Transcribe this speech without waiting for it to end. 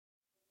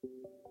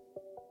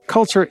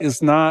culture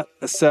is not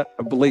a set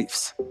of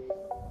beliefs.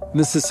 And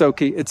this is so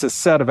key. It's a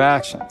set of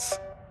actions.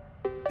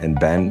 And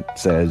Ben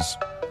says,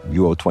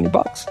 you owe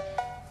 $20.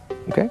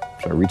 Okay.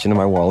 So I reach into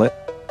my wallet.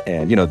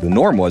 And, the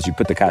norm was you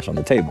put the cash on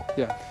the table.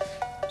 Yeah.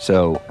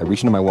 So I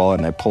reach into my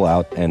wallet and I pull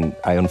out, and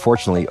I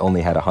unfortunately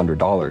only had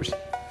 $100.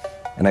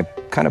 And I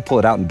kind of pull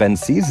it out, and Ben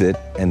sees it,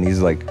 and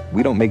he's like,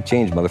 we don't make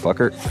change,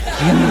 motherfucker.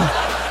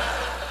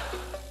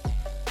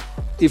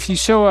 If you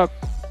show up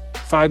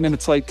 5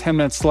 minutes late, 10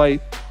 minutes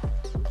late,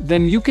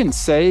 then you can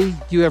say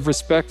you have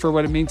respect for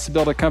what it means to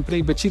build a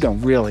company, but you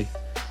don't really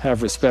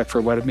have respect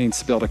for what it means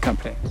to build a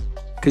company.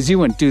 Because you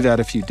wouldn't do that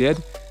if you did.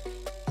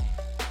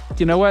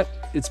 You know what?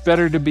 It's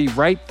better to be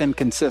right than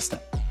consistent.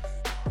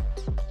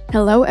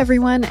 Hello,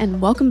 everyone,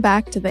 and welcome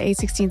back to the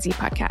A16Z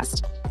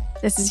podcast.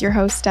 This is your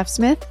host, Steph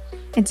Smith,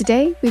 and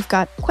today we've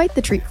got quite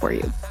the treat for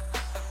you.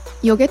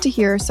 You'll get to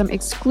hear some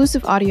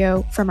exclusive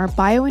audio from our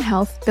Bio and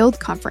Health Build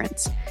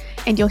Conference,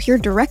 and you'll hear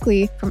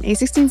directly from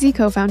A16Z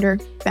co-founder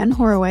Ben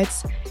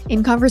Horowitz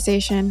in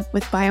conversation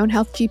with Bio and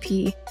Health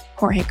GP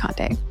Jorge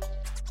Conte.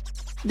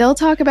 They'll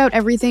talk about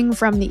everything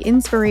from the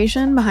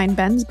inspiration behind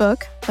Ben's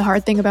book, The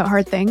Hard Thing About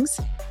Hard Things,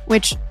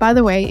 which, by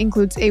the way,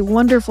 includes a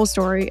wonderful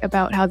story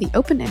about how the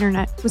open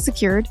internet was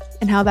secured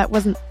and how that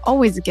wasn't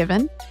always a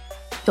given.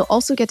 You'll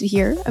also get to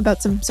hear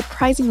about some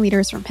surprising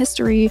leaders from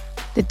history,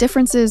 the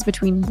differences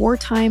between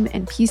wartime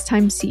and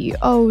peacetime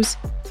CEOs,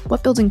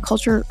 what building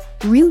culture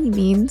really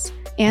means,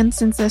 and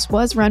since this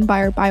was run by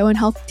our bio and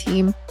health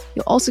team,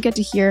 you'll also get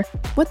to hear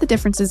what the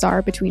differences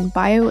are between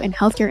bio and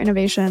healthcare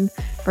innovation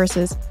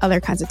versus other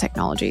kinds of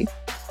technology.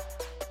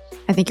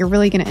 I think you're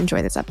really going to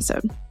enjoy this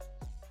episode.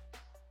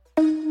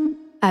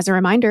 As a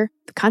reminder,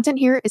 the content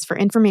here is for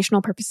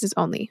informational purposes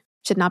only,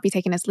 should not be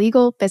taken as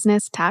legal,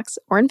 business, tax,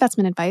 or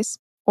investment advice,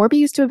 or be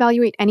used to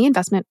evaluate any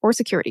investment or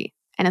security,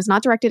 and is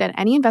not directed at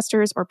any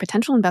investors or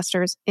potential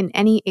investors in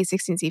any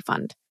A16Z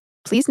fund.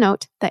 Please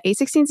note that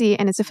A16Z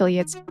and its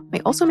affiliates may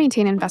also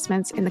maintain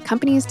investments in the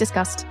companies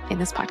discussed in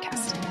this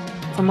podcast.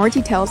 For more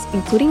details,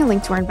 including a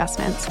link to our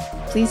investments,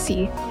 please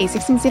see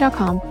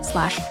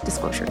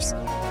a16z.com/disclosures.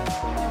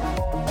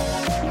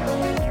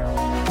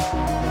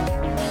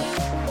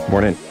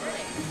 Morning.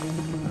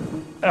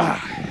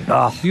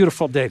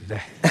 Beautiful day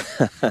today.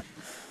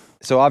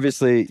 So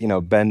obviously,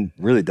 Ben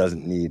really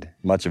doesn't need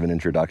much of an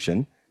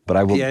introduction, but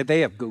I will. Yeah,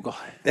 they have Google.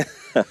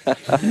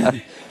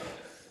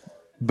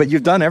 But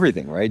you've done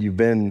everything, right? You've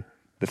been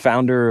the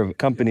founder of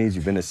companies,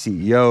 you've been a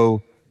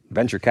CEO,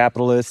 venture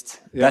capitalist,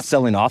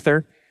 best-selling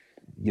author.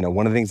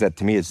 One of the things that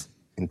to me is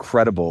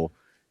incredible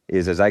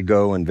is as I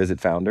go and visit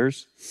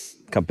founders,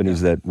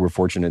 companies that we're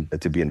fortunate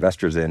to be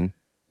investors in,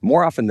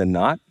 more often than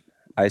not,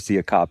 I see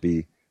a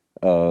copy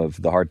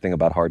of The Hard Thing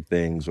About Hard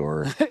Things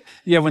or...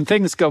 Yeah, when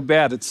things go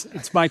bad,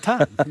 it's my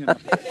time.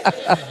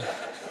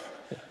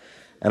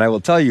 And I will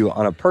tell you,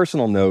 on a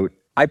personal note,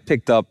 I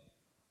picked up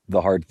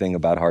The Hard Thing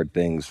About Hard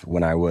Things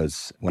when I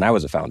was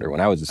a founder,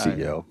 when I was a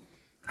CEO.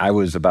 I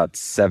was about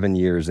 7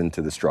 years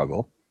into the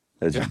struggle,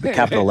 the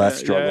capital S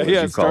struggle, as you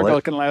call it.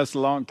 Struggle can last a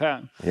long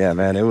time. Yeah,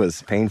 man, it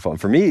was painful.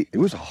 For me, it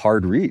was a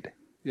hard read.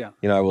 Yeah.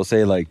 I will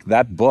say,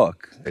 that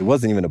book, it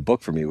wasn't even a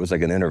book for me. It was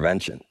like an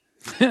intervention.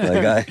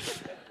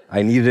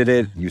 I needed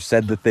it. You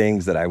said the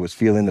things that I was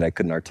feeling that I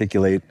couldn't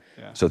articulate.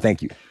 Yeah. So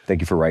thank you. Thank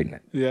you for writing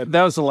it. Yeah,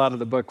 that was a lot of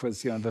the book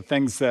was, the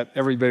things that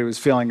everybody was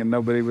feeling and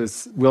nobody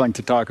was willing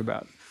to talk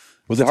about.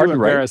 Was it hard to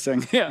write?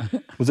 Embarrassing, yeah.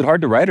 Was it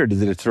hard to write or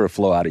did it sort of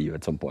flow out of you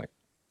at some point?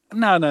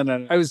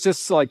 No. I was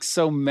just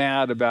so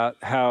mad about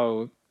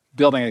how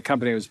building a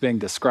company was being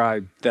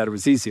described that it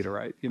was easy to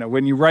write.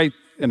 When you write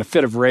in a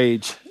fit of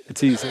rage,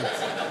 it's easy.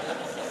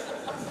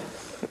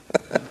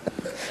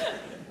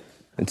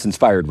 It's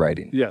inspired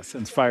writing. Yes,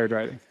 inspired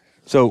writing.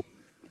 So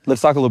let's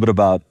talk a little bit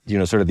about,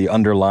 sort of the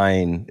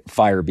underlying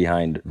fire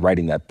behind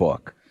writing that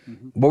book.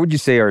 Mm-hmm. What would you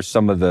say are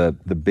some of the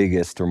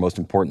biggest or most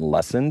important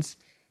lessons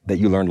that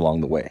you learned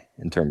along the way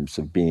in terms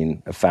of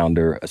being a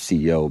founder, a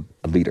CEO,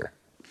 a leader?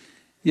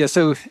 Yeah,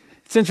 so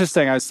it's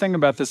interesting. I was thinking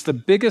about this. The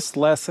biggest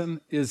lesson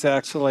is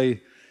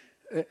actually,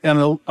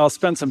 and I'll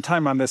spend some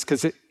time on this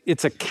because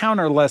it's a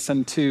counter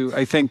lesson to,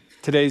 I think,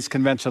 today's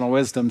conventional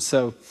wisdom.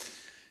 So,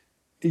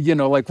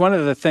 one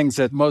of the things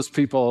that most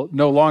people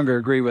no longer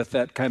agree with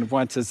that kind of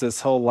once is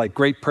this whole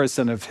great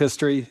person of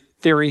history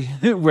theory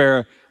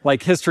where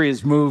history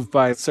is moved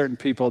by certain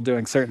people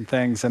doing certain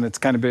things and it's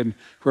kind of been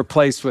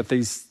replaced with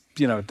these,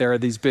 there are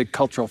these big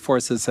cultural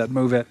forces that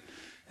move it.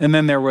 And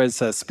then there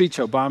was a speech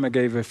Obama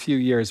gave a few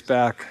years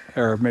back,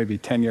 or maybe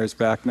 10 years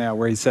back now,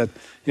 where he said,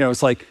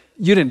 it's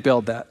you didn't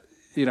build that,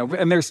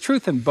 and there's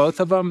truth in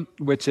both of them,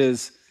 which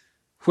is,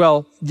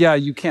 well, yeah,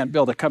 you can't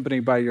build a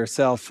company by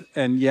yourself.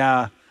 And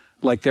yeah,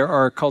 there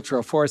are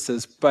cultural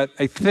forces, but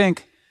I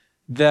think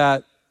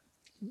that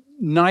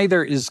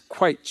neither is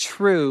quite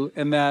true,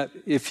 and that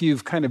if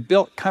you've kind of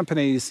built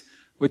companies,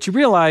 what you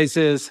realize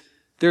is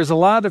there's a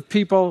lot of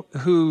people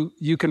who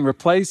you can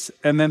replace,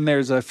 and then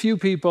there's a few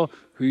people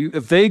who,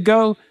 if they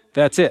go,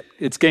 that's it.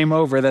 It's game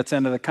over. That's the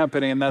end of the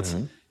company, and that's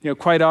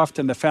quite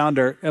often the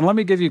founder. And let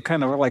me give you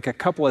kind of a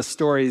couple of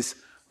stories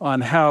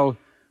on how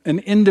an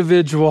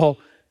individual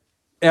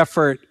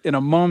effort in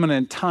a moment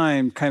in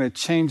time kind of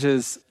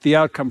changes the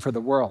outcome for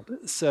the world.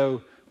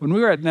 So when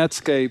we were at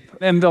Netscape,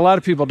 and a lot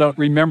of people don't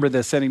remember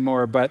this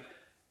anymore, but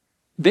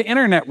the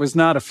internet was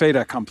not a fait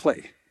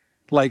accompli.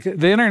 Like,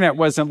 the internet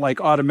wasn't like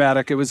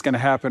automatic, it was going to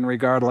happen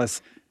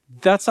regardless.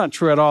 That's not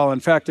true at all. In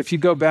fact, if you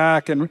go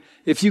back and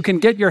if you can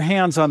get your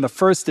hands on the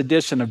first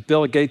edition of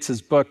Bill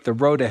Gates's book, The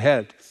Road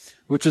Ahead,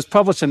 which was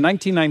published in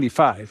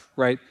 1995,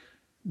 right?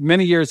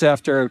 Many years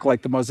after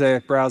like the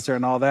Mosaic browser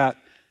and all that.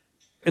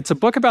 It's a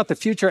book about the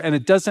future, and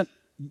it doesn't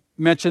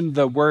mention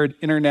the word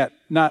internet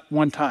not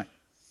one time.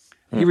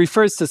 He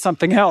refers to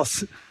something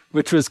else,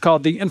 which was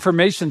called the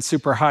information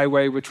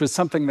superhighway, which was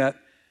something that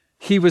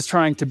he was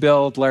trying to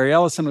build, Larry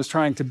Ellison was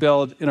trying to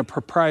build in a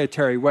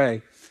proprietary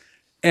way.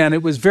 And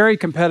it was very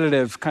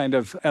competitive kind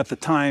of at the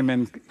time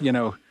in,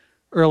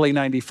 early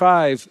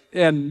 95.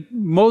 And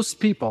most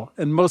people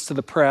and most of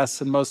the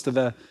press and most of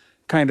the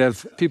kind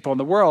of people in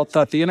the world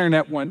thought the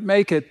internet wouldn't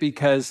make it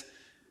because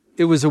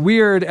it was a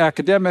weird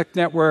academic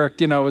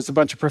network, it was a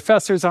bunch of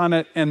professors on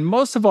it. And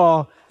most of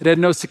all, it had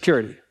no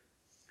security.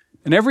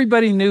 And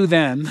everybody knew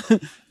then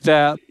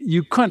that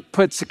you couldn't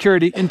put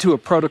security into a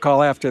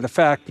protocol after the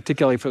fact,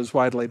 particularly if it was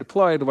widely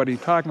deployed. What are you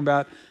talking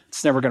about?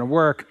 It's never going to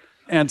work.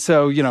 And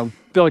so,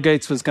 Bill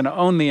Gates was going to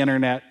own the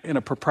internet in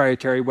a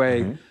proprietary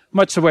way,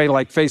 much the way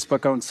like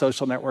Facebook owns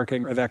social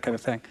networking or that kind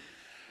of thing.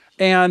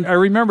 And I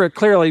remember it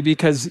clearly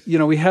because,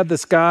 we had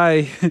this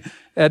guy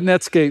at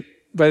Netscape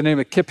by the name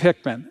of Kip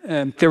Hickman.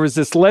 And there was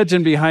this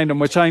legend behind him,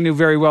 which I knew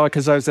very well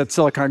because I was at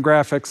Silicon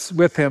Graphics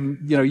with him,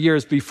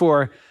 years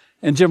before.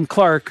 And Jim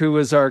Clark, who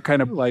was our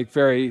kind of like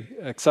very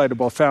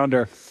excitable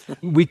founder,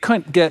 we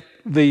couldn't get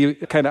the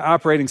kind of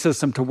operating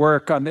system to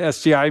work on the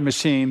SGI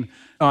machine,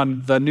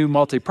 on the new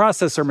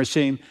multiprocessor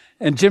machine.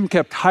 And Jim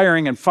kept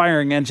hiring and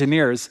firing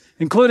engineers,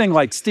 including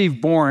like Steve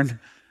Bourne,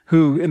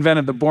 who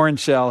invented the Bourne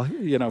shell,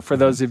 for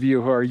those of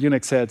you who are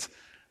Unix heads.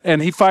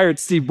 And he fired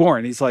Steve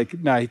Bourne. He's like,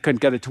 no, he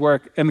couldn't get it to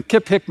work. And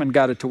Kip Hickman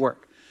got it to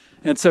work.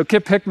 And so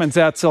Kip Hickman's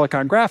at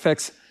Silicon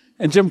Graphics,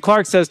 and Jim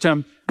Clark says to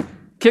him,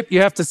 Kip, you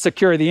have to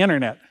secure the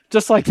internet.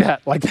 Just like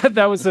that.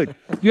 That was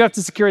you have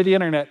to secure the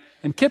internet.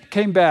 And Kip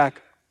came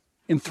back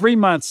in 3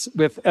 months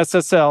with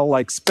SSL,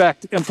 like spec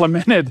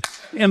implemented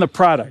in the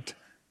product.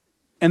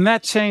 And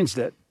that changed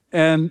it.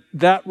 And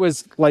that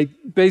was like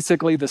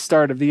basically the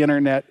start of the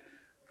internet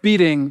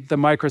beating the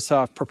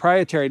Microsoft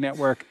proprietary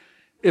network.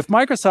 If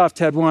Microsoft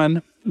had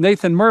won,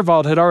 Nathan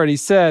Myhrvold had already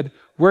said,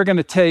 we're going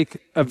to take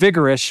a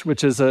vigorish,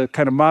 which is a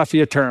kind of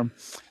mafia term,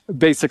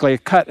 basically a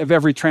cut of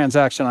every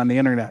transaction on the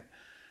internet.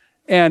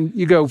 And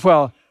you go,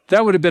 well,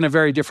 that would have been a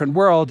very different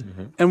world.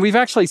 And we've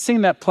actually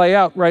seen that play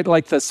out, right?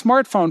 Like the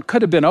smartphone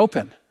could have been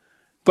open,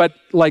 but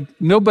like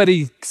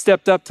nobody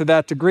stepped up to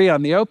that degree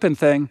on the open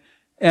thing.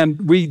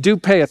 And we do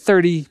pay a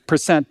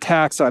 30%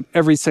 tax on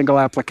every single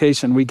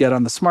application we get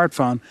on the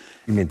smartphone.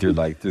 You mean through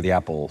the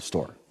Apple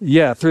Store?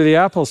 Yeah, through the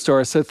Apple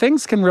Store. So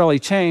things can really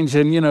change.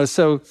 And,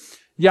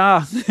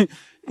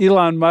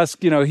 Elon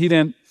Musk, he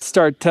didn't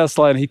start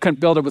Tesla and he couldn't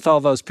build it with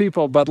all those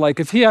people. But like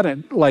if he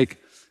hadn't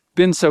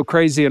been so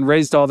crazy and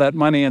raised all that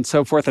money and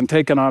so forth and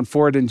taken on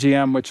Ford and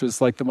GM, which was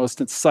like the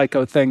most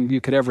psycho thing you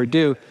could ever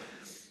do,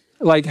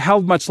 like how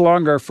much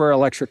longer for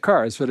electric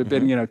cars would have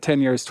been,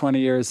 10 years, 20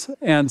 years.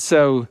 And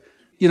so,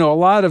 a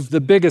lot of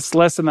the biggest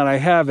lesson that I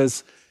have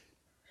is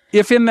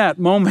if in that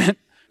moment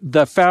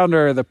the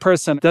founder or the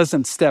person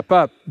doesn't step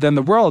up, then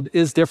the world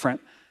is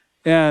different.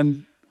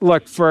 And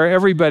look, for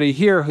everybody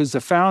here who's a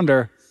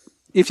founder,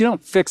 if you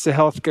don't fix the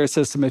healthcare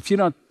system, if you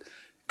don't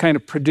kind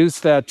of produce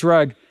that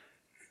drug,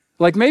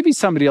 like maybe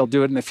somebody will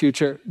do it in the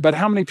future, but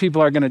how many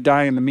people are going to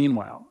die in the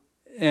meanwhile?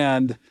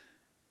 And,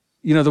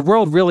 the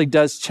world really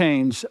does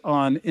change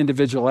on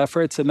individual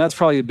efforts. And that's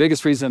probably the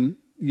biggest reason,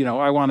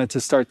 I wanted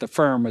to start the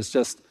firm, was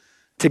just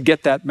to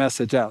get that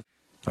message out.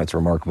 That's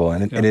remarkable.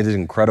 And it is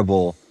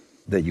incredible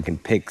that you can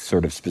pick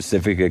sort of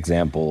specific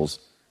examples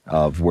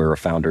of where a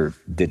founder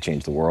did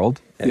change the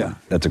world. And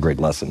that's a great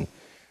lesson.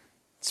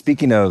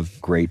 Speaking of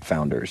great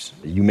founders,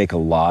 you make a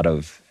lot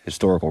of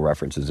historical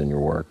references in your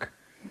work.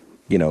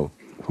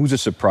 Who's a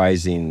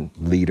surprising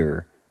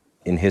leader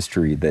in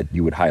history that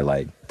you would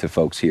highlight to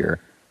folks here?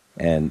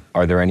 And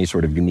are there any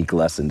sort of unique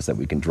lessons that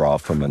we can draw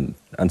from an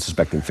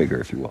unsuspecting figure,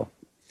 if you will?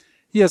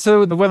 Yeah,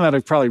 so the one that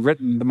I've probably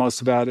written the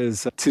most about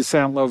is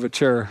Toussaint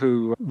Louverture,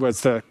 who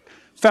was the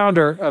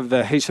founder of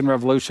the Haitian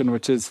Revolution,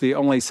 which is the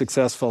only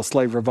successful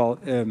slave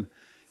revolt in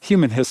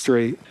human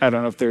history. I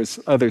don't know if there's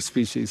other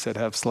species that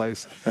have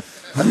slaves.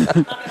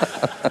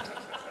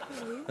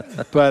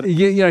 But,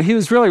 he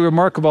was really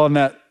remarkable in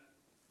that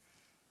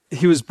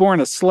he was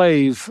born a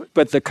slave,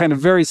 but the kind of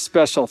very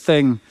special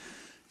thing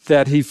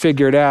that he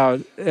figured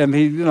out, and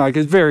he,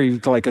 is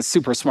very a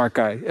super smart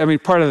guy. I mean,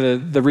 part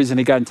of the reason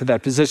he got into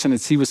that position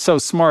is he was so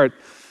smart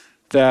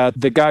that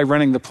the guy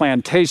running the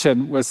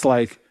plantation was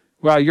like,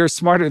 wow, you're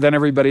smarter than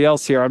everybody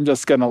else here. I'm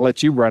just going to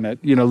let you run it.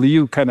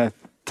 You kind of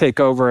take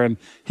over. And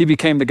he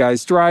became the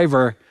guy's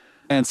driver.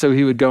 And so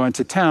he would go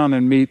into town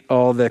and meet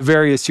all the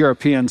various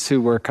Europeans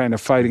who were kind of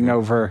fighting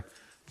over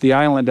the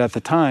island at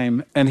the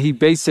time. And he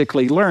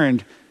basically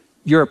learned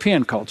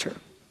European culture.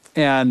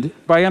 And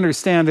by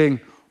understanding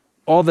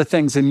all the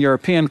things in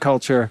European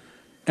culture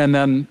and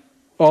then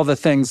all the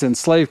things in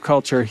slave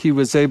culture, he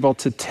was able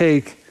to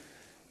take,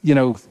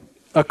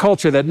 a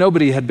culture that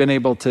nobody had been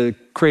able to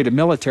create a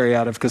military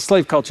out of, because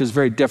slave culture is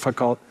very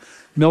difficult.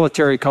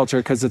 Military culture,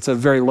 because it's a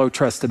very low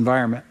trust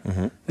environment.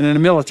 And in the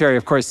military,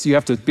 of course, you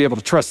have to be able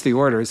to trust the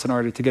orders in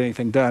order to get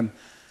anything done.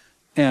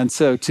 And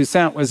so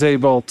Toussaint was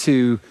able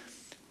to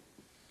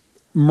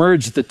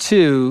merge the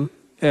two,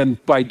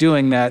 and by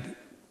doing that,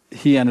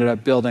 he ended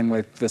up building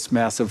like this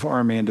massive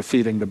army and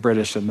defeating the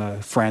British and the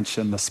French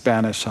and the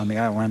Spanish on the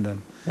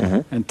island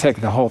and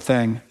taking the whole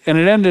thing. And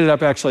it ended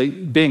up actually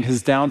being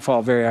his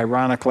downfall, very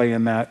ironically,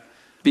 in that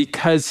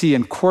because he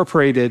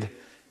incorporated,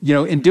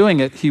 in doing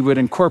it, he would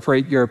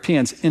incorporate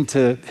Europeans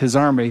into his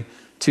army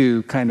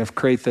to kind of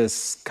create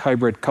this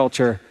hybrid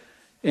culture.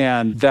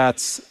 And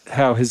that's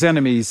how his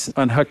enemies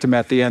unhooked him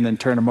at the end and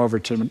turned him over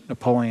to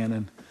Napoleon.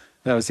 And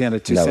that was the end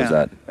of Toussaint.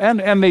 That was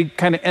that. And they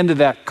kind of ended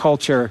that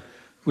culture,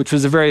 which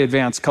was a very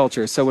advanced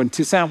culture. So when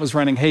Toussaint was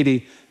running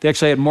Haiti, they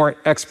actually had more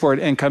export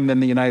income than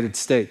the United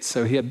States.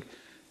 So he had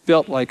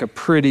built like a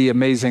pretty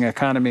amazing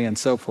economy and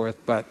so forth,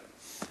 but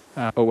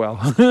oh well.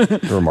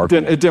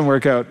 Remarkable. It didn't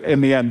work out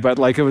in the end, but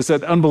like it was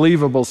an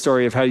unbelievable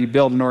story of how you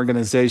build an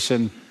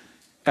organization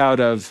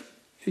out of,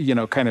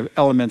 kind of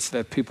elements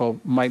that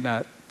people might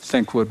not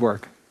think would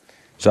work.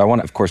 So I want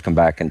to, of course, come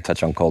back and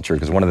touch on culture,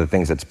 because one of the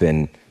things that's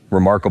been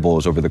remarkable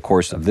is over the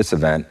course of this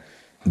event,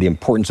 the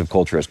importance of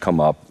culture has come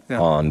up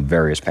on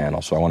various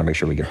panels. So I want to make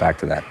sure we get back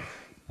to that.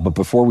 But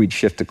before we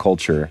shift to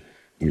culture,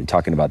 you're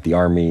talking about the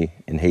army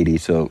in Haiti.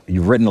 So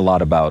you've written a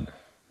lot about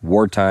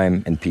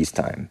wartime and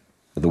peacetime,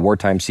 the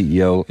wartime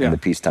CEO and the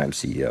peacetime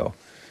CEO.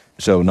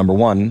 So number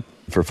one,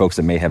 for folks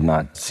that may have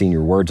not seen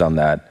your words on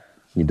that,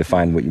 you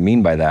define what you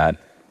mean by that.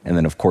 And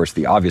then, of course,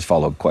 the obvious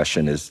follow-up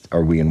question is,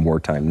 are we in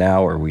wartime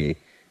now?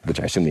 Which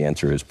I assume the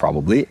answer is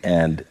probably.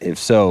 And if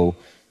so,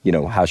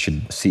 how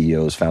should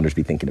CEOs, founders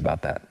be thinking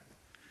about that?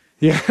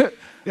 Yeah,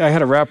 I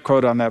had a rap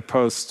quote on that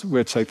post,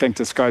 which I think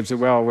describes it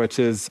well, which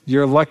is,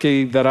 you're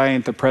lucky that I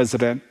ain't the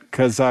president,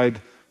 because I'd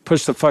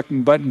push the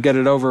fucking button, get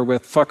it over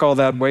with, fuck all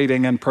that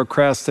waiting and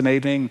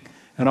procrastinating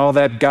and all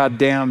that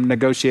goddamn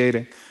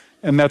negotiating.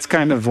 And that's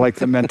kind of like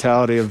the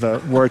mentality of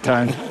the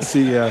wartime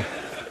CEO.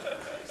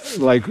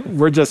 Like,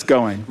 we're just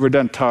going, we're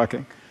done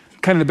talking.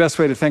 Kind of the best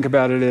way to think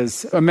about it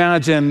is,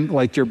 imagine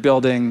like you're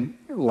building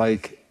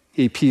like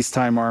a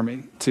peacetime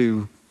army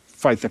to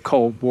fight the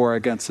Cold War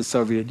against the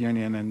Soviet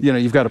Union. And,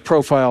 you've got a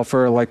profile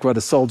for like what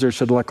a soldier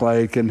should look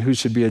like and who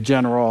should be a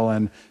general.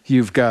 And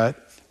you've got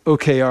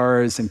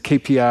OKRs and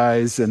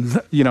KPIs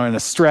and, and a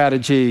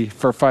strategy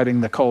for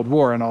fighting the Cold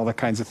War and all the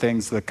kinds of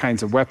things, the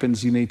kinds of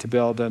weapons you need to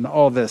build and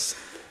all this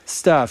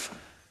stuff.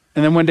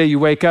 And then one day you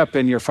wake up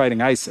and you're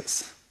fighting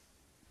ISIS.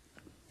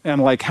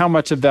 And like, how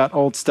much of that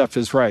old stuff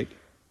is right?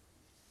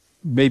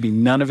 Maybe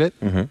none of it.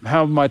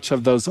 How much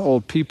of those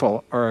old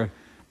people are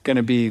going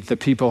to be the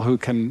people who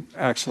can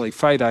actually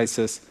fight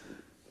ISIS?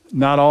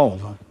 Not all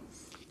of them.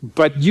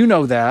 But you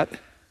know that,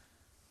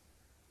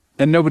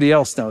 and nobody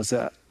else knows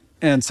that.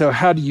 And so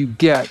how do you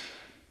get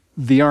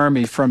the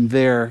army from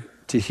there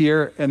to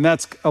here? And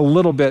that's a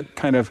little bit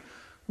kind of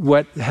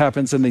what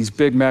happens in these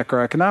big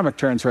macroeconomic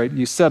terms, right?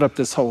 You set up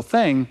this whole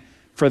thing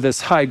for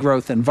this high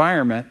growth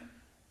environment,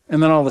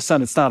 and then all of a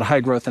sudden it's not a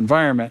high growth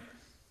environment,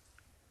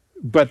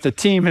 but the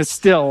team is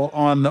still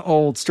on the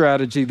old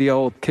strategy, the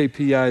old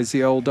KPIs,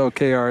 the old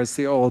OKRs,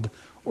 the old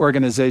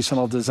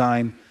organizational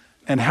design.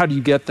 And how do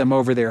you get them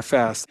over there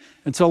fast?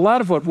 And so a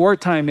lot of what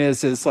wartime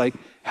is like,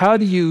 how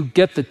do you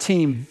get the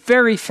team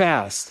very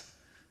fast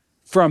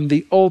from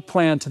the old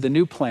plan to the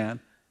new plan?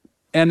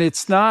 And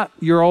it's not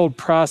your old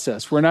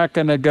process. We're not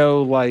going to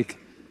go like,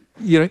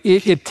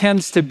 it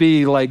tends to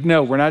be like,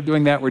 no, we're not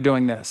doing that, we're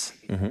doing this.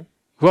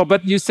 Well,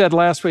 but you said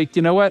last week,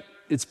 you know what?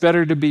 It's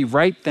better to be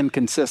right than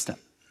consistent.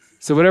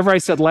 So whatever I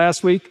said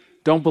last week,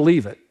 don't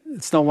believe it.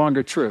 It's no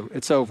longer true.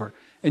 It's over.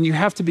 And you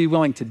have to be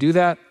willing to do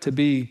that, to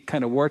be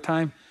kind of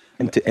wartime.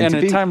 And in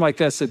a time like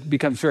this, it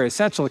becomes very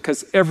essential,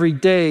 because every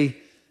day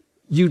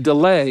you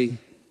delay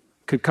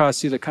could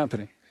cost you the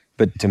company.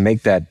 But to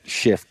make that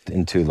shift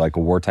into like a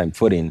wartime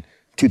footing,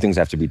 two things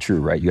have to be true,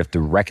 right? You have to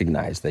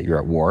recognize that you're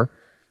at war,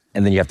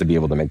 and then you have to be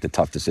able to make the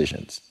tough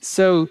decisions.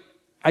 So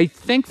I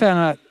think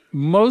that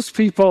most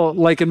people,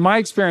 like in my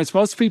experience,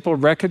 most people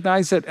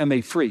recognize it and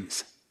they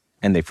freeze.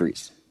 And they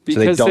freeze.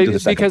 Because so they don't do the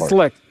second part.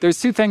 Look, there's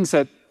two things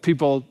that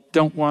people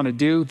don't want to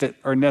do that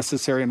are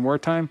necessary in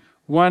wartime.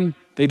 One,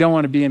 they don't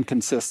want to be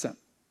inconsistent.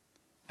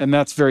 And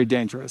that's very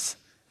dangerous.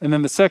 And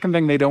then the second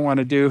thing they don't want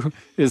to do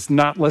is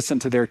not listen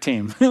to their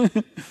team.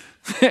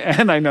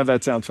 And I know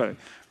that sounds funny.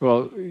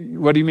 Well,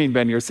 what do you mean,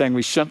 Ben? You're saying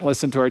we shouldn't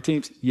listen to our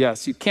teams?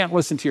 Yes, you can't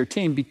listen to your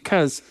team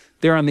because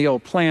they're on the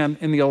old plan,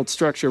 in the old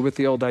structure, with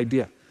the old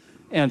idea.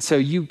 And so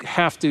you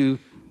have to,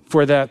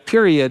 for that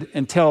period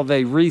until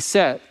they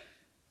reset,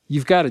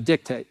 you've got to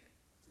dictate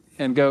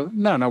and go,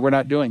 no, we're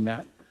not doing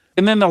that.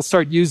 And then they'll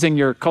start using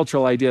your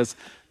cultural ideas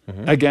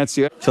against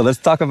you. So let's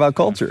talk about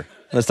culture.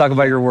 Let's talk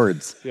about your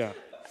words. Yeah.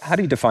 How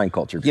do you define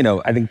culture?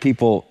 I think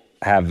people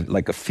have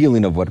like a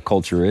feeling of what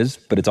culture is,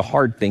 but it's a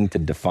hard thing to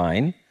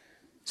define.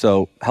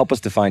 So help us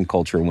define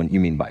culture and what you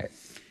mean by it.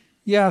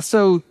 Yeah,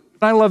 so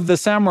I love the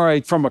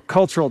samurai from a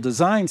cultural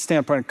design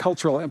standpoint,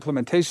 cultural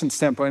implementation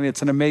standpoint.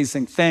 It's an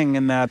amazing thing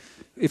in that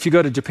if you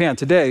go to Japan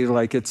today,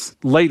 like it's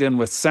laden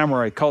with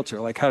samurai culture.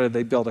 Like how did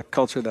they build a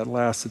culture that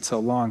lasted so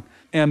long?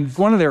 And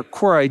one of their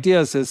core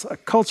ideas is a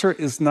culture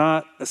is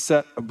not a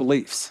set of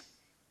beliefs.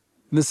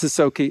 And this is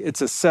so key.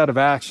 It's a set of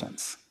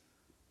actions.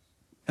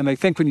 And I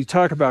think when you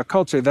talk about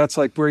culture, that's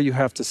like where you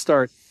have to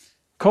start.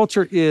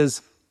 Culture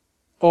is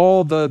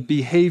all the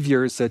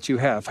behaviors that you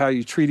have, how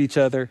you treat each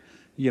other.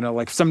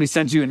 Like if somebody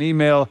sends you an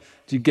email,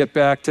 do you get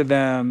back to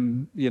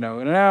them, in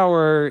an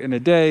hour, in a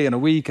day, in a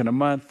week, in a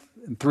month,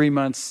 in 3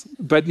 months?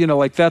 But,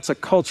 like that's a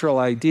cultural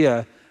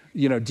idea.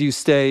 Do you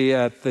stay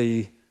at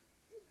the,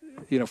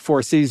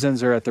 Four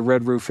Seasons or at the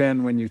Red Roof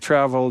Inn when you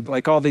travel?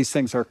 Like all these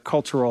things are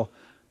cultural.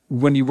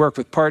 When you work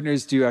with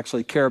partners, do you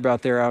actually care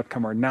about their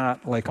outcome or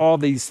not? Like all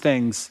these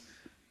things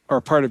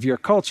are part of your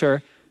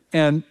culture.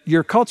 And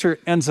your culture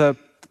ends up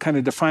kind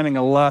of defining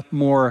a lot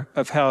more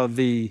of how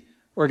the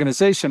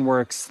organization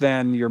works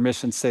than your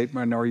mission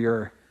statement or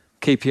your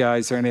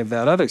KPIs or any of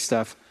that other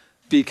stuff,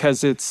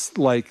 because it's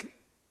like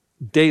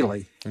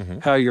daily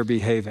how you're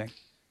behaving.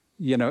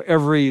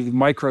 Every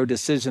micro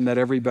decision that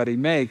everybody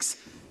makes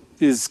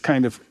is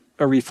kind of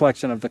a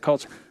reflection of the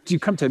culture. Do you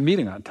come to a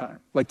meeting on time?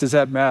 Like, does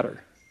that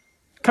matter?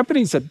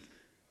 Companies that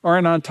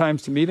aren't on time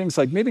to meetings,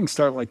 like meetings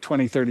start like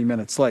 20, 30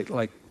 minutes late,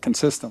 like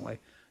consistently.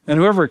 And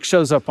whoever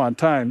shows up on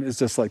time is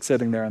just like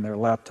sitting there on their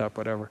laptop,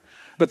 whatever.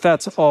 But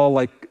that's all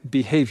like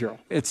behavioral.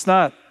 It's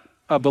not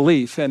a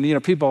belief. And,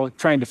 people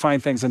trying to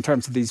find things in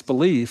terms of these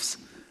beliefs,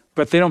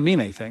 but they don't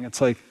mean anything. It's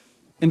like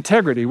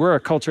integrity. We're a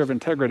culture of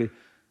integrity.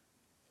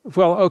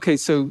 Well, okay,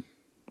 so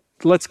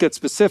let's get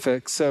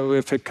specific. So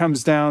if it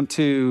comes down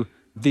to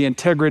the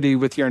integrity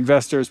with your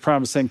investors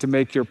promising to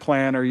make your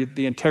plan, or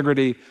the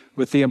integrity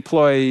with the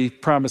employee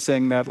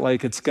promising that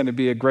like it's going to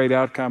be a great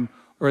outcome,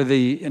 or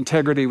the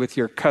integrity with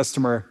your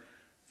customer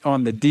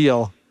on the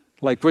deal,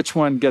 like which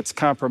one gets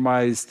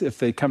compromised if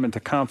they come into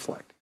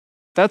conflict?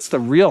 That's the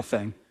real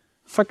thing.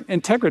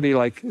 Integrity,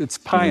 like it's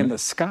pie in the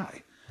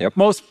sky. Yep.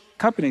 Most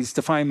companies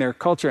define their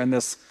culture in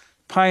this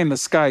pie in the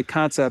sky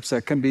concepts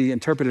that can be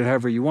interpreted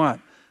however you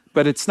want.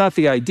 But it's not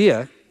the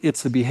idea,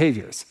 it's the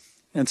behaviors.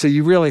 And so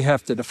you really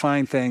have to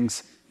define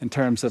things in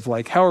terms of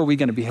like, how are we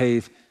going to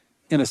behave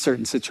in a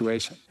certain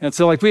situation? And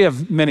so like we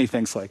have many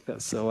things like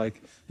this. So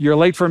like you're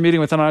late for a meeting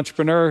with an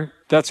entrepreneur,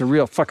 that's a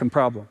real fucking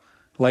problem.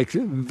 Like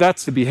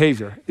that's the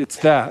behavior. It's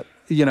that,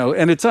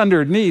 and it's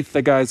underneath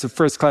the guise of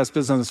first-class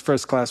business,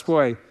 first-class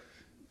boy.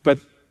 But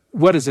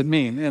what does it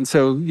mean? And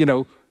so,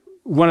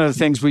 one of the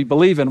things we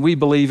believe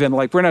in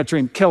like, we're not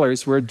dream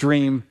killers, we're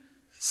dream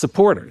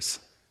supporters.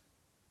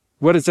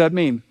 What does that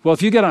mean? Well,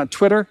 if you get on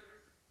Twitter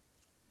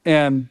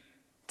and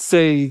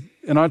say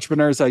an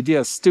entrepreneur's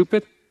idea is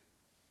stupid,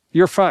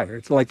 you're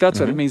fired. Like that's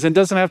what it means. And it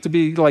doesn't have to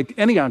be like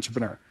any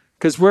entrepreneur,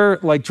 because we're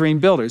like dream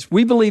builders.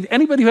 We believe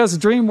anybody who has a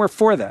dream, we're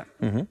for that.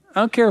 I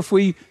don't care if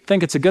we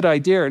think it's a good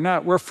idea or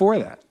not, we're for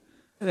that.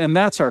 And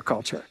that's our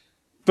culture.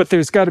 But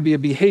there's got to be a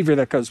behavior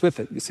that goes with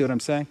it. You see what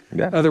I'm saying?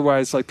 Yeah.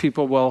 Otherwise, like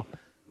people will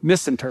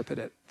misinterpret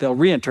it. They'll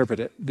reinterpret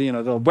it.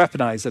 They'll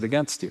weaponize it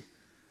against you.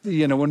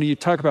 When you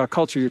talk about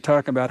culture, you're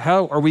talking about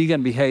how are we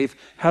going to behave?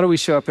 How do we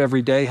show up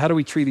every day? How do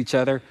we treat each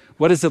other?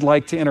 What is it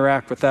like to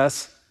interact with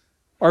us?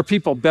 Are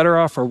people better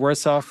off or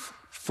worse off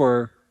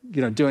for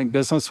doing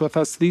business with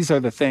us? These are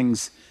the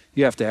things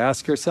you have to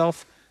ask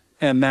yourself,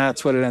 and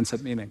that's what it ends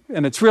up meaning.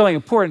 And it's really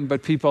important,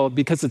 but people,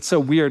 because it's so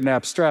weird and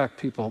abstract,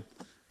 people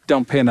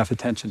don't pay enough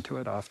attention to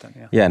it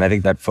often. Yeah, and I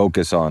think that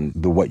focus on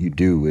the what you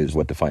do is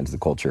what defines the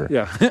culture.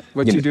 Yeah,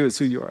 what you do is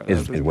who you are.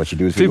 What you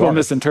do is who you are. People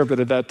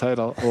misinterpreted that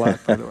title a lot,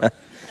 by the way.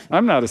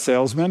 I'm not a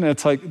salesman.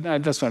 It's like,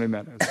 that's what I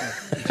meant.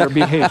 It's your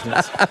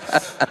behaviors.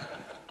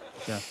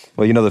 Yeah.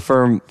 Well, the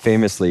firm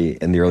famously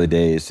in the early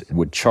days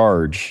would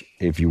charge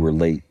if you were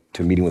late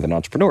to a meeting with an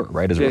entrepreneur,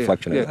 right? As a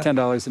reflection of that.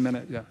 $10 a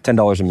minute, yeah.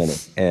 $10 a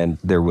minute. And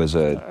there was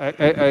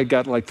I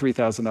got like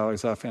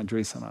 $3,000 off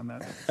Andreessen on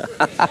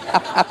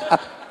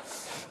that.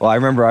 Well, I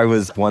remember I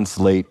was once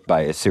late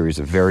by a series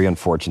of very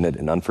unfortunate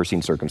and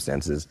unforeseen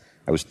circumstances.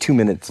 I was 2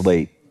 minutes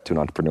late to an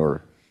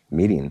entrepreneur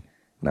meeting.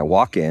 And I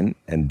walk in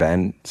and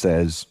Ben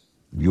says,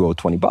 "You owe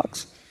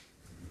 $20.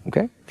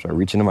 Okay. So I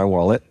reach into my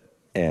wallet,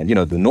 and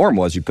the norm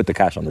was you put the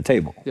cash on the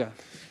table. Yeah.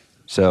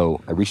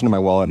 So I reach into my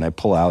wallet and I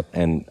pull out,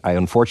 and I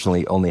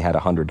unfortunately only had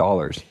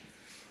 $100.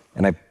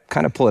 And I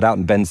kind of pull it out,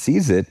 and Ben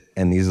sees it,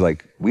 and he's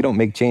like, "We don't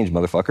make change,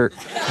 motherfucker."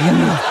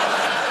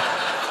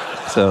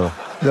 So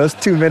those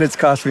 2 minutes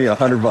cost me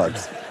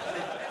 $100.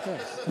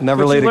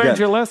 Never late again. You learned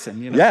your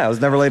lesson. Yeah, I was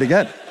never late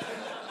again.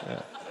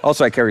 Yeah.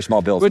 Also, I carry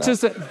small bills. Which now.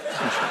 is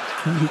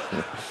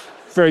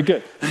very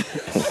good.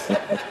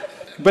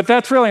 But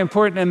that's really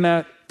important in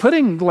that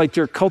putting like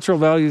your cultural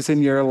values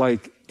in your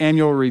like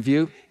annual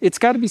review, it's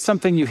got to be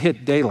something you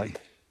hit daily,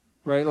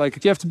 right?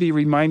 Like you have to be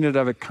reminded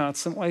of it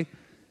constantly.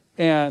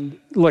 And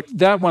look,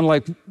 that one,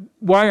 like,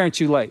 why aren't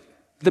you late?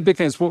 The big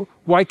thing is, well,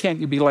 why can't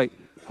you be late?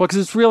 Well, because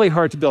it's really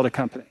hard to build a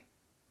company.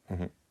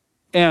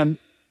 And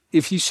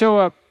if you show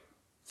up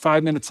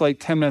 5 minutes late,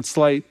 10 minutes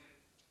late,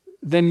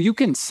 then you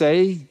can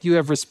say you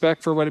have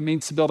respect for what it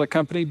means to build a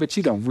company, but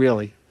you don't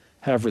really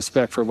have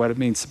respect for what it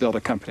means to build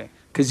a company,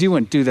 because you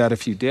wouldn't do that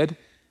if you did.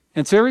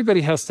 And so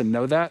everybody has to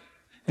know that.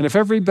 And if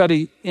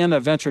everybody in a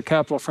venture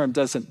capital firm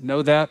doesn't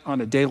know that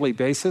on a daily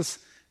basis,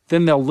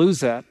 then they'll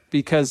lose that,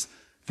 because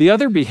the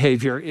other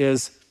behavior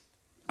is,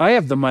 I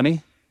have the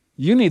money,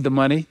 you need the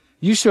money,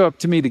 you show up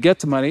to me to get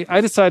the money, I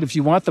decide if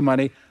you want the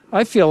money,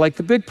 I feel like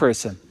the big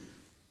person.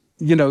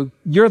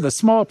 You're the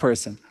small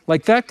person.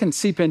 Like, that can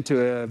seep into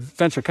a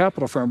venture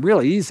capital firm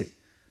really easy.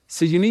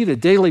 So you need a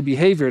daily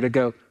behavior to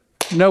go,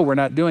 no, we're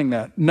not doing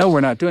that. No,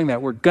 we're not doing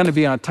that. We're going to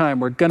be on time.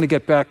 We're going to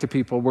get back to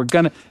people.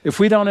 If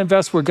we don't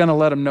invest, we're going to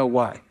let them know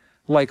why.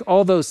 Like,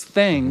 all those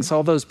things,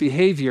 all those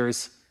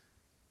behaviors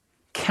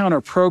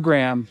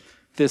counter-program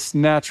this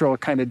natural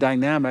kind of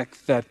dynamic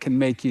that can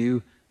make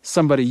you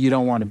somebody you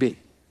don't want to be.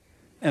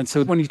 And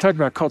so when you talk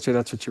about culture,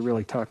 that's what you're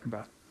really talking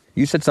about.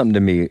 You said something to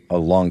me a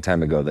long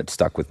time ago that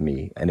stuck with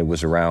me, and it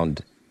was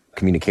around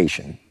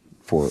communication.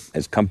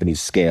 As companies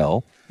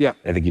scale, yeah.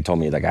 I think you told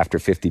me, like, after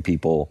 50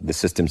 people, the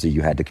systems that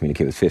you had to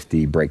communicate with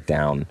 50 break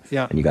down,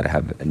 and you got to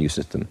have a new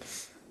system.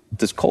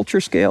 Does culture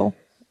scale?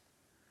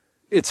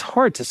 It's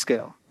hard to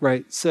scale,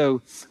 right?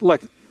 So,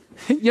 look,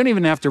 you don't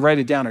even have to write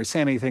it down or say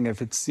anything if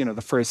it's,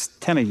 the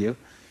first 10 of you,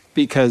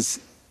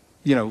 because,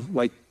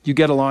 like, you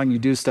get along, you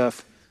do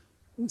stuff,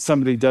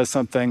 somebody does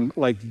something,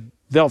 like,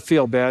 they'll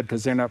feel bad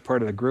because they're not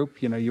part of the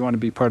group. You want to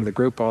be part of the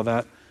group, all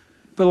that.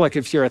 But, like,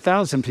 if you're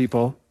 1,000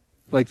 people,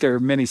 like, there are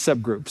many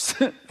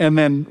subgroups. And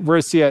then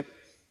worse yet,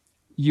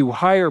 you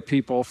hire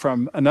people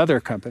from another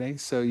company.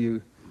 So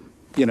you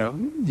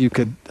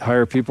could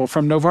hire people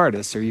from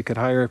Novartis, or you could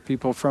hire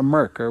people from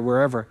Merck or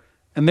wherever.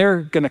 And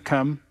they're going to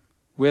come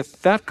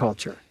with that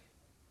culture.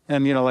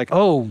 And, like,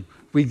 oh,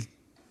 we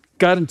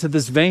got into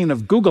this vein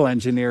of Google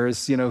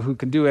engineers, who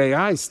can do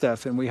AI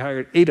stuff, and we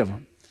hired 8 of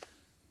them.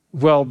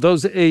 Well,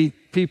 those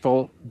 8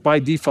 people, by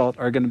default,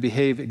 are going to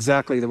behave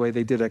exactly the way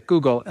they did at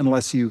Google,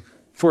 unless you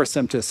force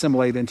them to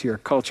assimilate into your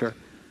culture.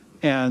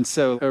 And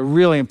so a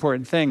really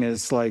important thing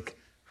is, like,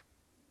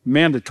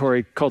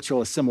 mandatory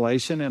cultural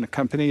assimilation in a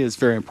company is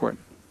very important.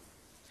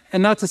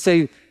 And not to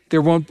say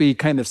there won't be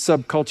kind of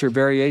subculture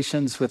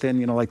variations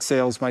within, like,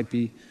 sales might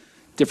be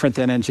different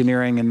than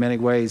engineering in many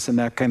ways and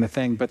that kind of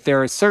thing. But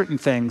there are certain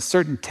things,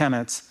 certain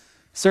tenets,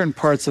 certain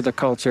parts of the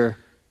culture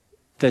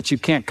that you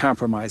can't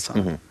compromise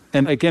on.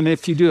 And again,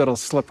 if you do, it'll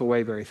slip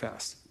away very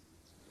fast.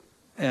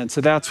 And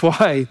so that's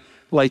why,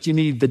 like, you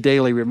need the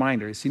daily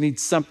reminders. You need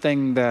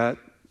something that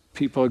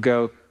people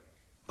go,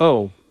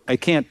 oh, I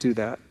can't do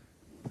that.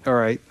 All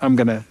right, I'm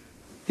going to,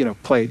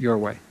 play it your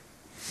way.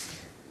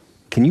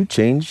 Can you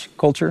change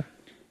culture?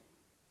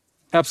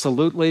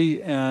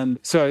 Absolutely. And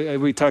so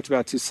we talked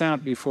about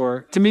Toussaint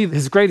before. To me,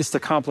 his greatest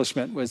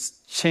accomplishment was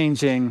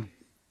changing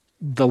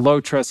the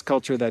low trust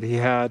culture that he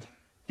had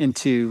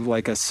into,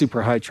 like, a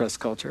super high trust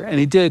culture. And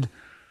he did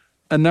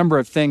a number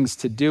of things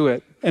to do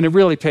it, and it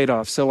really paid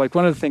off. So, like,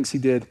 one of the things he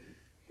did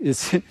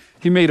is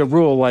he made a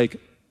rule, like,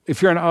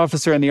 if you're an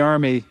officer in the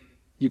Army,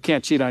 you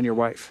can't cheat on your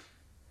wife.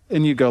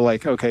 And you go,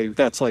 like, okay,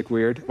 that's, like,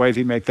 weird. Why did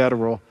he make that a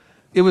rule?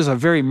 It was a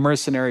very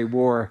mercenary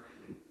war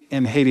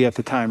in Haiti at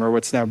the time, or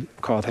what's now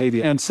called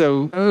Haiti. And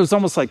so it was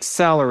almost like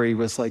salary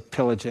was like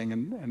pillaging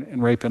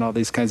and rape and all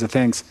these kinds of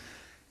things.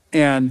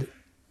 And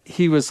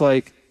he was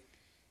like,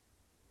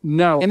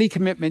 no, any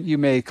commitment you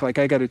make, like,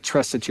 I got to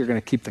trust that you're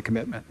going to keep the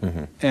commitment.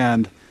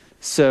 And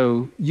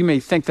so you may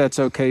think that's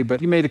okay,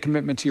 but you made a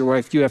commitment to your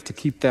wife, you have to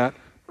keep that,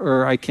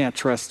 or I can't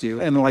trust you.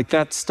 And, like,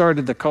 that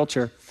started the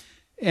culture.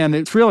 And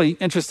it's really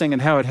interesting in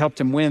how it helped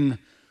him win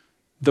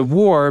the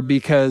war,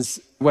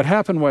 because what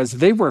happened was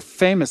they were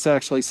famous,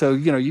 actually. So,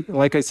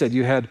 like I said,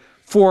 you had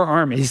 4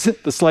 armies,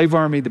 the slave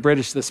army, the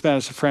British, the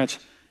Spanish, the French.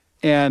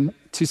 And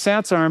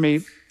Toussaint's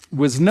army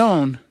was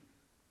known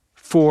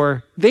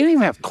for, they didn't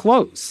even have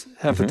clothes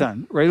half the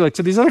time, right? Like,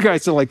 so these other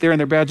guys are, like, they're in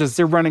their badges,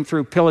 they're running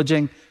through,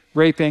 pillaging,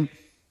 raping.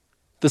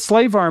 The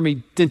slave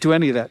army didn't do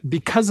any of that.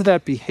 Because of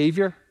that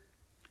behavior,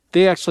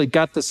 they actually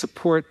got the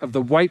support of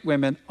the white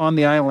women on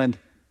the island,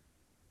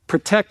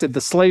 protected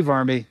the slave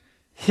army,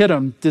 hit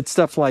them, did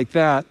stuff like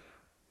that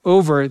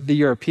over the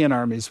European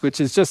armies, which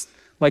is just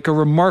like a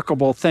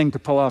remarkable thing to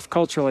pull off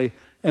culturally.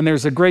 And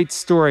there's a great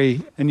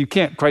story, and you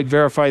can't quite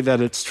verify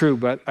that it's true,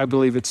 but I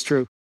believe it's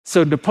true.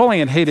 So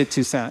Napoleon hated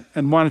Toussaint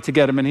and wanted to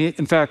get him, and he,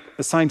 in fact,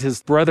 assigned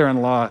his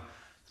brother-in-law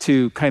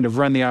to kind of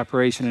run the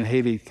operation in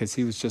Haiti because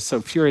he was just so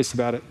furious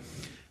about it.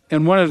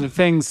 And one of the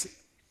things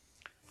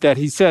that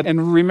he said,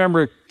 and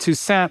remember,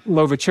 Toussaint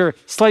Louverture,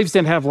 slaves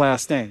didn't have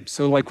last names.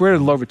 So, like, where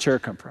did Louverture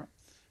come from?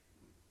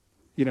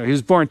 He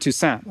was born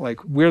Toussaint. Like,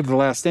 where did the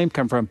last name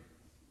come from?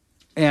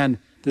 And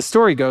the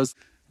story goes,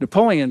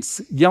 Napoleon's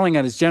yelling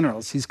at his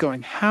generals. He's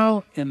going,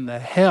 how in the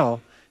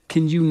hell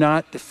can you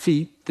not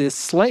defeat this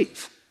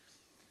slave?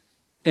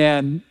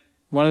 And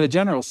one of the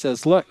generals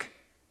says, look,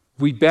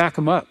 we back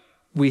him up.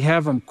 We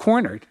have him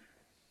cornered.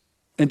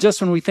 And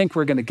just when we think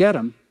we're going to get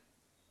him,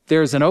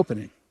 there's an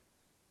opening.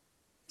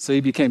 So he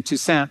became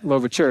Toussaint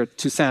Louverture,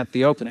 Toussaint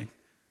the opening.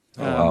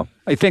 Wow.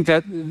 I think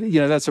that,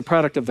 that's a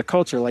product of the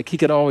culture. Like he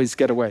could always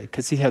get away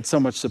because he had so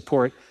much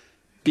support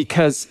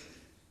because,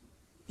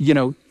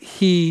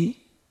 he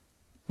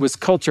was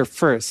culture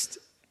first.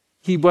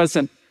 He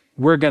wasn't,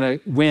 we're going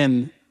to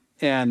win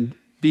and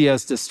be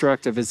as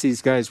destructive as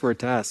these guys were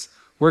to us.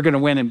 We're going to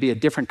win and be a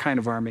different kind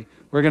of army.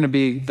 We're going to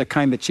be the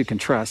kind that you can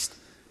trust.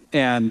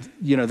 And,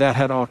 that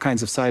had all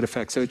kinds of side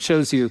effects. So it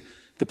shows you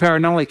the power,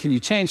 not only can you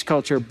change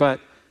culture,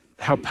 but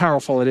how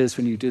powerful it is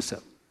when you do so.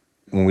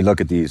 When we look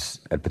at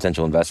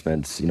potential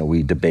investments,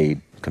 we debate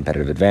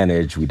competitive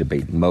advantage, we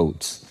debate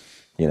moats,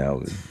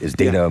 is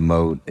data a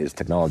moat, is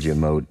technology a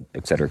moat,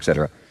 et cetera, et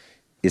cetera.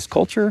 Is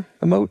culture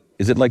a moat?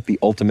 Is it like the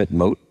ultimate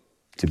moat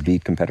to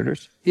beat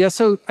competitors? Yeah,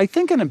 so I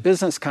think in a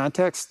business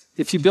context,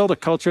 if you build a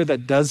culture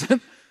that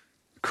doesn't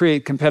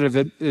create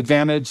competitive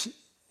advantage,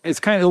 it's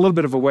kind of a little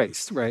bit of a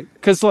waste, right?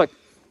 Because look,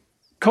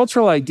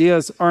 cultural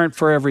ideas aren't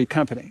for every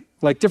company.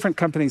 Like different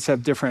companies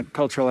have different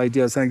cultural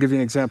ideas. And I'll give you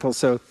an example.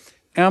 So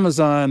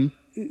Amazon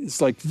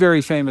is like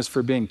very famous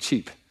for being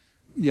cheap.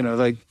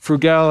 Like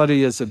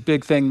frugality is a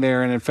big thing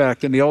there. And in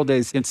fact, in the old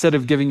days, instead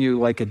of giving you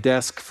like a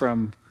desk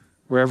from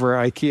wherever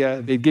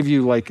IKEA, they'd give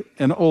you like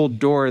an old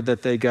door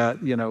that they got,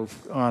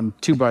 on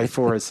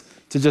 2x4s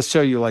to just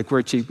show you like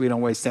we're cheap, we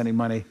don't waste any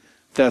money.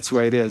 That's the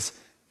way it is.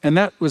 And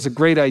that was a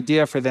great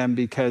idea for them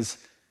because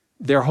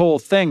their whole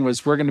thing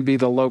was we're going to be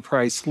the low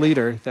price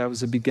leader. That was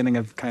the beginning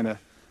of kind of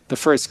the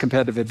first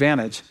competitive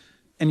advantage.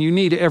 And you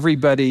need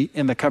everybody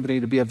in the company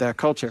to be of that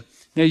culture.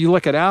 You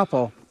look at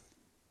Apple,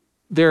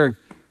 their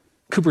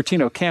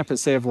Cupertino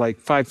campus, they have like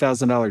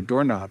 $5,000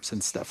 doorknobs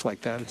and stuff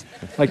like that. It's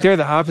like they're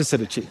the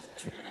opposite of cheap.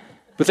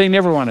 But they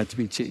never want it to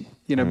be cheap,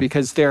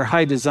 because they're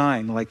high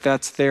design, like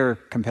that's their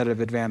competitive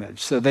advantage.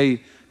 So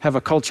they have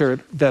a culture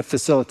that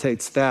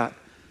facilitates that.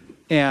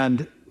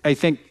 And I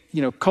think,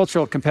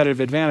 cultural competitive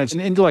advantage,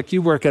 and like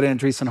you work at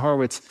Andreessen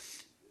Horowitz,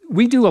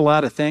 we do a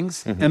lot of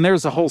things, and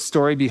there's a whole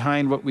story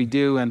behind what we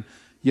do and,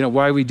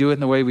 why we do it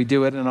and the way we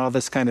do it and all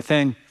this kind of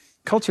thing.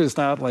 Culture is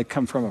not like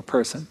come from a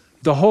person.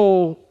 The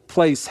whole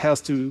place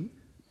has to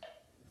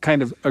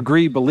kind of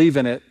believe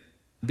in it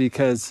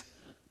because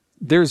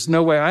there's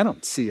no way, I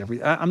don't see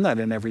I'm not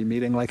in every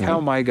meeting. Like, how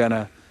am I going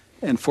to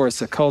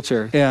enforce a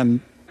culture?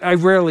 And I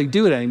rarely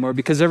do it anymore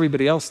because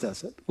everybody else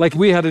does it. Like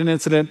we had an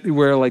incident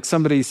where like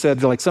somebody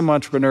said like some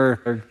entrepreneur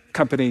or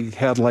company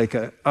had like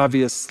a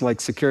obvious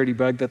like security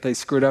bug that they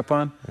screwed up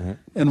on.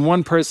 And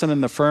one person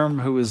in the firm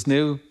who was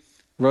new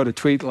wrote a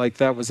tweet like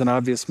that was an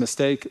obvious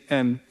mistake.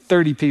 And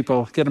 30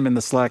 people get them in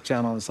the Slack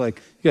channel. It's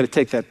like, you got to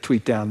take that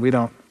tweet down. We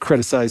don't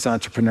criticize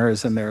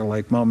entrepreneurs in their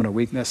like moment of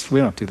weakness. We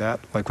don't do that.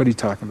 Like, what are you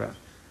talking about?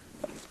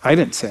 I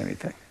didn't say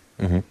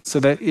anything. So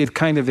that it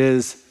kind of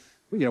is,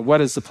 what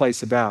is the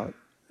place about?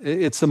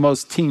 It's the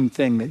most team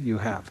thing that you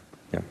have.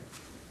 Yeah.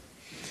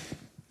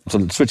 So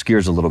let's switch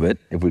gears a little bit,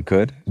 if we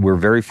could. We're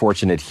very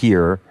fortunate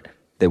here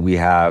that we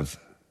have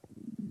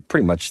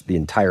pretty much the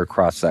entire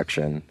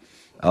cross-section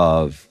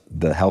of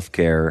the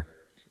healthcare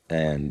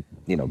and,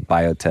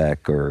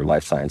 biotech or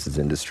life sciences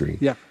industry.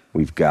 Yeah.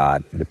 We've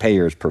got the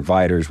payers,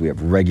 providers, we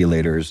have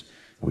regulators,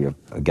 we have,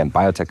 again,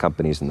 biotech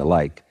companies and the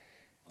like.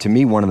 To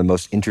me, one of the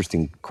most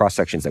interesting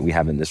cross-sections that we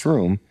have in this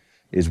room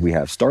is we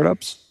have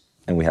startups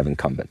and we have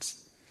incumbents.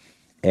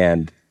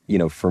 And,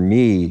 for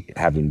me,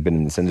 having been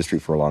in this industry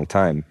for a long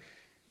time,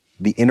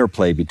 the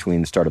interplay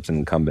between startups and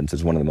incumbents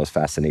is one of the most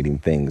fascinating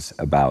things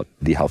about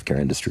the healthcare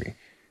industry.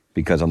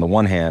 Because on the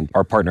one hand,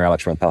 our partner,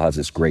 Alex Rampell, has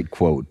this great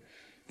quote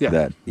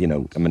that,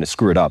 I'm going to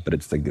screw it up, but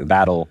it's like the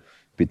battle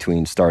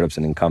between startups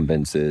and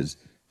incumbents is,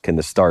 can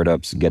the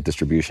startups get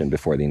distribution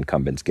before the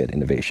incumbents get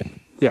innovation?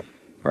 Yeah.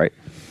 Right?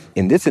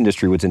 In this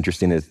industry, what's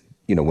interesting is,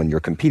 when you're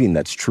competing,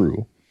 that's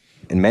true.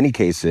 In many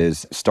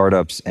cases,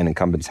 startups and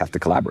incumbents have to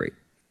collaborate,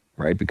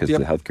 right? Because the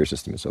healthcare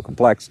system is so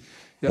complex.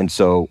 And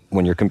so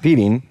when you're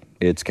competing,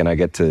 it's can I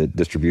get to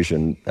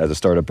distribution as a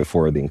startup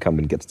before the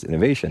incumbent gets to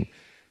innovation?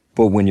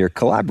 But when you're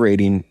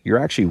collaborating, you're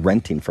actually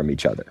renting from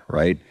each other,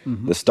 right?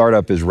 The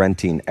startup is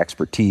renting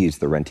expertise,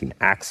 they're renting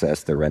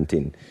access, they're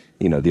renting,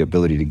 the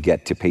ability to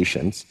get to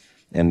patients.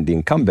 And the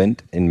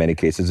incumbent, in many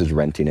cases, is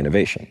renting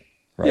innovation,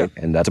 right?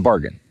 And that's a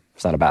bargain.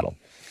 It's not a battle.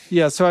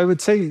 Yeah, so I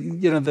would say,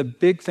 the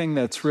big thing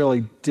that's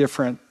really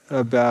different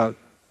about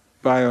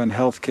bio and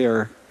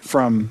healthcare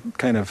from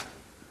kind of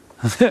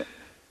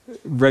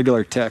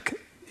regular tech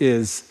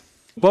is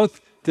both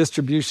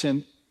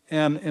distribution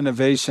and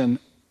innovation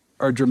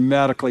are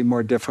dramatically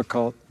more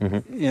difficult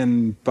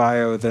in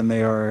bio than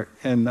they are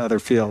in other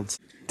fields.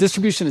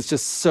 Distribution is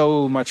just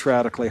so much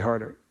radically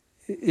harder.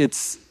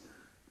 It's,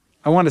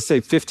 I want to say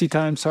 50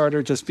 times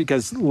harder just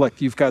because,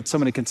 look, you've got so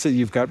many,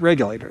 you've got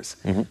regulators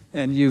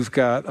and you've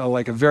got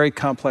a very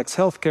complex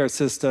healthcare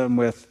system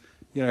with,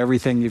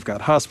 everything. You've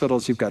got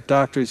hospitals, you've got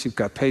doctors, you've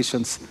got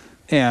patients.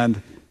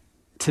 And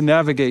to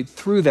navigate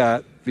through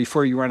that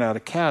before you run out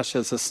of cash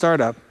as a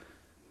startup,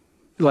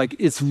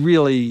 it's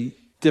really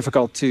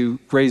difficult to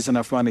raise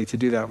enough money to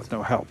do that with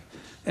no help.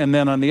 And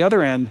then on the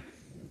other end,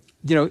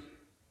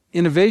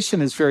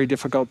 innovation is very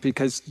difficult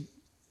because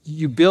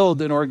you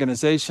build an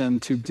organization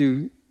to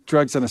do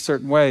drugs in a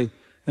certain way,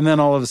 and then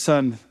all of a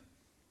sudden,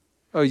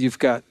 oh, you've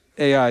got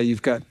AI,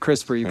 you've got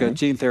CRISPR, you've got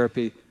gene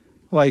therapy.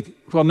 Like,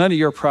 well, none of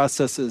your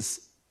processes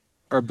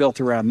are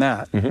built around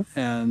that.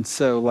 And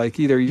so like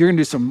either you're going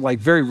to do some like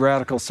very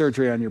radical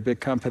surgery on your big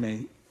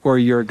company, or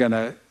you're going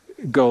to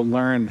go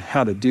learn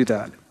how to do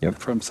that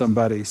from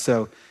somebody.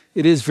 So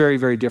it is very,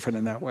 very different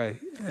in that way.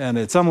 And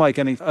it's unlike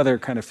any other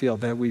kind of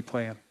field that we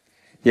play in.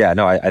 Yeah,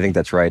 no, I think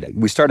that's right.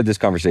 We started this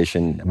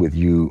conversation with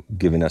you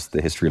giving us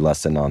the history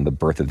lesson on the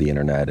birth of the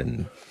internet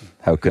and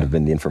how it could have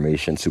been the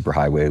information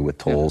superhighway with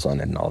tolls on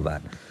it and all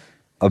that.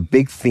 A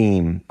big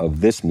theme of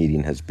this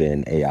meeting has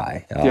been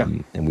AI,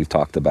 and we've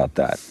talked about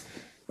that.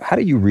 How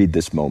do you read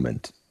this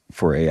moment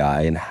for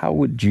AI, and how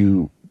would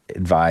you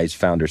advise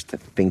founders to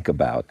think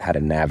about how to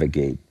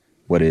navigate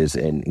what is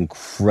an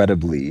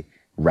incredibly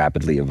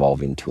rapidly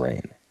evolving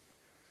terrain?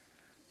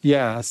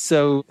 Yeah,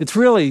 so it's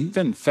really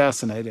been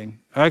fascinating.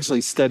 I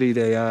actually studied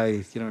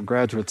AI, in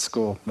graduate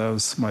school. That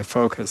was my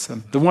focus.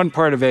 And the one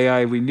part of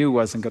AI we knew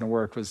wasn't going to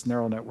work was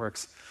neural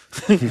networks.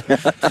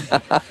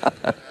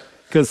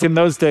 Because in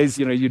those days,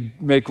 you'd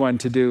make one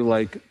to do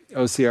like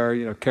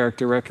OCR,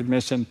 character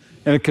recognition,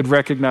 and it could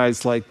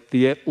recognize like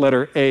the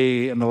letter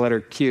A and the letter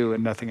Q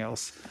and nothing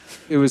else.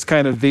 It was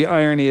kind of the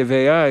irony of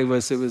AI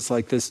was it was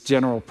like this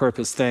general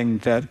purpose thing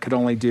that could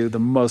only do the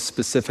most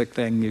specific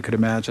thing you could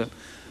imagine.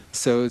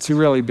 So it's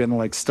really been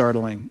like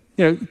startling.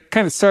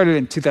 Kind of started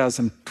in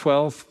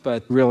 2012,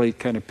 but really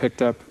kind of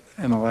picked up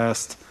in the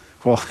last,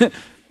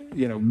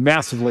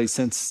 massively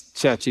since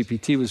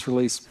ChatGPT was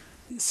released.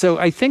 So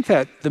I think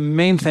that the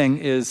main thing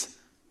is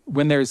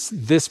when there's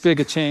this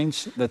big a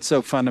change that's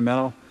so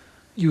fundamental,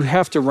 you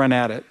have to run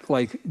at it.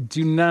 Like,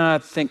 do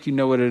not think you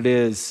know what it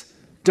is.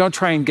 Don't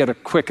try and get a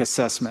quick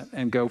assessment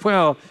and go,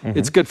 well,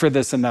 it's good for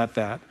this and not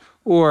that.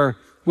 Or,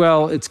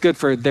 well, it's good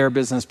for their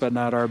business but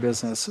not our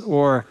business.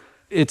 Or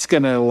it's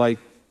going to like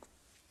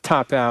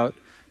top out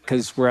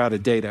because we're out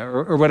of data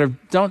or whatever.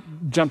 Don't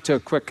jump to a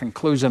quick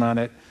conclusion on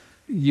it.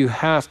 You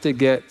have to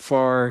get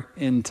far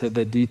into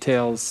the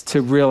details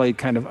to really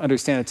kind of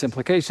understand its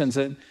implications.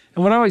 And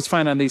what I always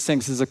find on these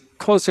things is the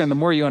closer and the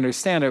more you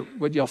understand it,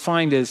 what you'll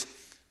find is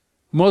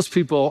most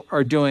people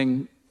are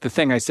doing the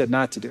thing I said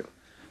not to do.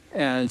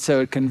 And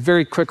so it can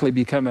very quickly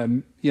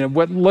become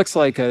what looks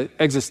like an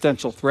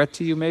existential threat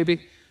to you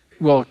maybe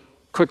will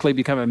quickly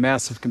become a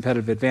massive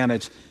competitive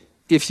advantage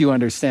if you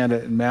understand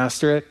it and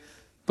master it.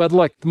 But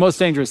look, the most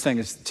dangerous thing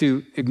is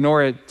to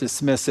ignore it,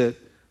 dismiss it,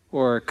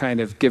 or kind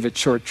of give it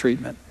short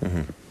treatment.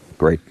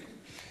 Great.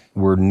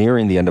 We're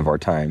nearing the end of our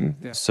time,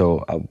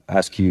 so I'll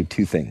ask you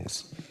two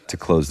things to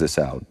close this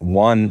out.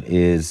 One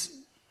is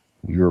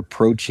you're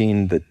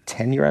approaching the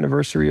 10-year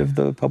anniversary of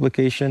the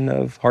publication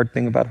of Hard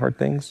Thing About Hard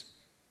Things.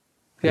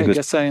 Yeah, I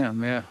guess I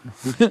am, yeah.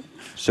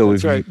 So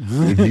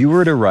if you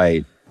were to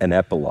write an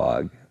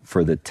epilogue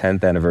for the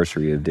 10th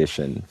anniversary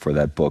edition for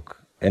that book,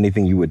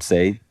 anything you would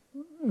say?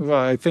 Well,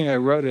 I think I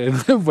wrote it.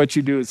 What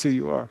you do is who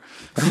you are.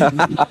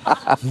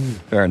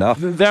 Fair enough.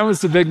 That was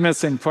the big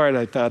missing part,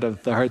 I thought,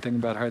 of the Hard Thing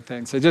About Hard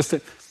Things. So just,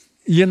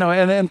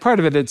 and part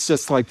of it, it's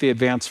just like the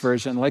advanced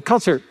version. Like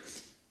culture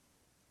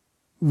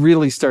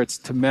really starts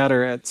to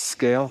matter at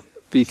scale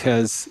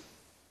because,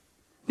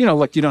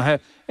 look, you don't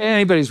have,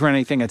 anybody's run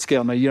anything at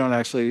scale. No, you don't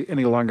actually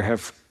any longer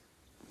have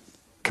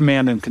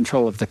command and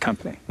control of the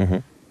company.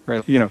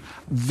 Right?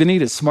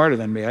 Vinita's smarter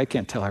than me. I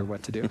can't tell her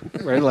what to do.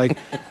 Right? Like,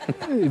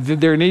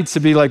 there needs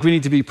to be we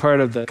need to be part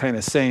of the kind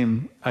of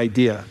same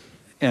idea.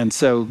 And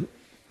so,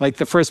 like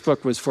the first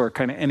book was for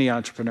kind of any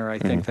entrepreneur. I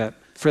think that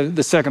for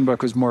the second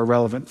book was more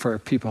relevant for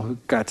people who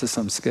got to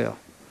some scale.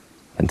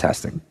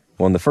 Fantastic.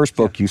 Well, in the first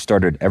book, you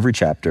started every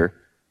chapter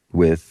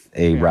with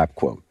a rap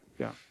quote.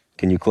 Yeah.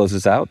 Can you close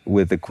us out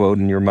with a quote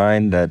in your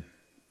mind that,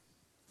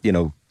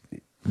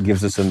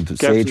 gives us some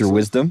sage or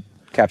wisdom,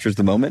 captures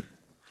the moment?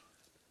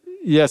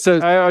 Yeah, so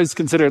I always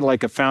consider it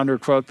like a founder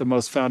quote, the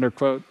most founder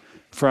quote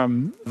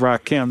from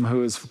Rakim,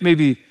 who is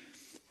maybe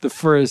the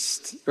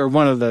first or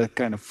one of the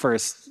kind of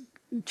first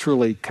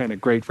truly kind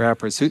of great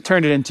rappers who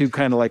turned it into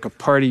kind of like a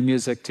party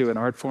music to an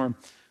art form.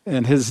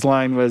 And his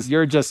line was,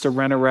 "You're just a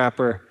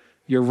rent-a-rapper.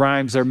 Your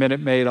rhymes are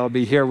Minute Maid. I'll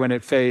be here when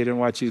it fade and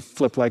watch you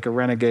flip like a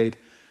renegade."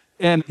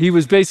 And he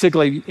was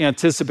basically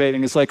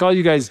anticipating, it's like all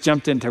you guys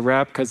jumped into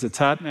rap because it's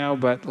hot now,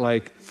 but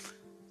like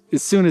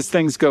as soon as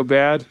things go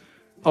bad,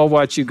 I'll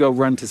watch you go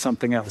run to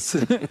something else,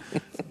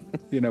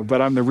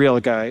 but I'm the real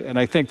guy. And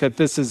I think that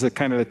this is a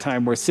kind of the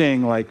time we're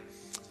seeing like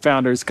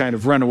founders kind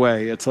of run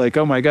away. It's like,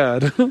 oh my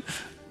God,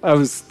 I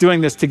was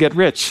doing this to get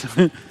rich.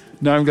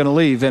 Now I'm going to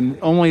leave. And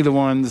only the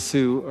ones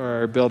who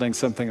are building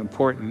something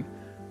important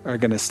are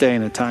going to stay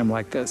in a time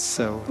like this.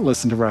 So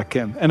listen to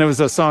Rakim. And it was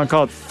a song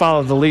called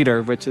Follow the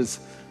Leader, which is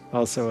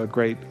also a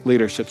great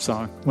leadership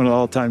song, one of the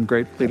all-time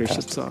great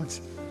leadership songs.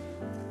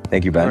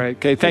 Thank you, Ben. All right.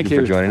 Okay. Thank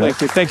you for joining us.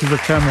 Thank you for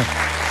coming.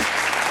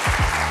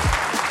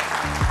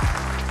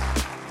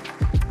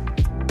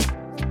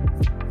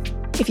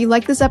 If you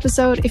like this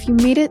episode, if you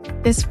made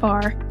it this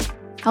far,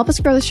 help us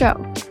grow the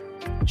show.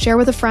 Share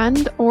with a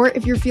friend, or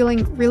if you're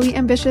feeling really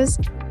ambitious,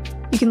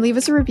 You can leave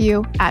us a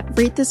review at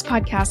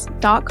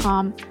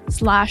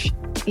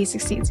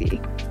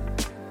ratethispodcast.com/A16Z.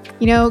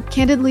 You know,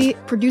 candidly,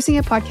 producing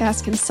a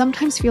podcast can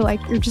sometimes feel like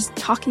you're just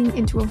talking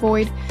into a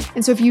void.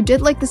 And so if you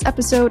did like this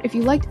episode, if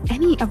you liked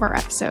any of our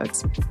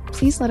episodes,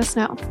 please let us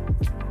know.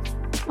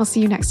 I'll see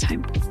you next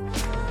time.